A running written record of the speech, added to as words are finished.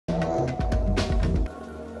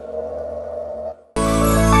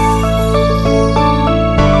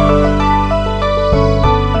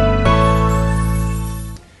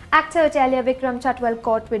Actor-hotelier Vikram Chatwal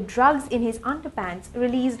caught with drugs in his underpants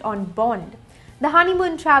released on bond. The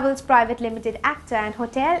Honeymoon Travels Private Limited actor and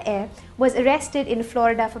hotelier was arrested in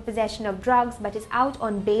Florida for possession of drugs but is out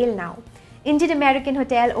on bail now. Indian-American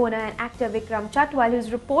hotel owner and actor Vikram Chatwal, who's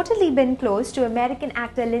reportedly been close to American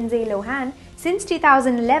actor Lindsay Lohan since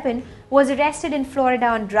 2011, was arrested in Florida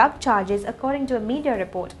on drug charges according to a media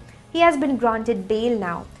report. He has been granted bail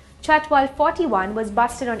now. Chatwal, 41, was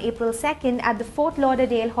busted on April 2nd at the Fort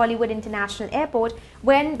Lauderdale Hollywood International Airport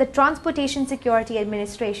when the Transportation Security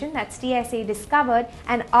Administration, that's TSA, discovered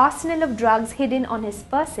an arsenal of drugs hidden on his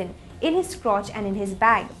person, in his crotch and in his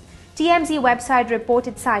bag. TMZ website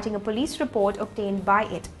reported citing a police report obtained by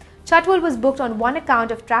it. Chatwal was booked on one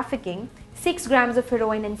account of trafficking, 6 grams of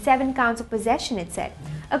heroin and 7 counts of possession, it said.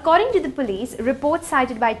 According to the police, reports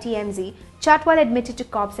cited by TMZ, Chatwal admitted to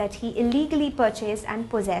cops that he illegally purchased and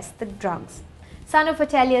possessed the drugs. Son of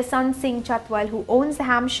hotelier Sun Singh Chatwal, who owns the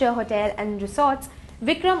Hampshire Hotel and Resorts,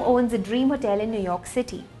 Vikram owns the Dream Hotel in New York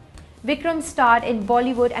City. Vikram starred in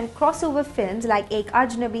Bollywood and crossover films like Ek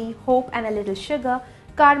Ajnabi, Hope and a Little Sugar,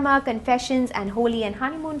 Karma, Confessions and Holy and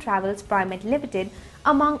Honeymoon Travels Private Limited,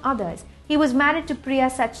 among others. He was married to Priya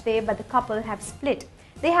Sachdev, but the couple have split.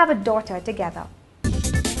 They have a daughter together.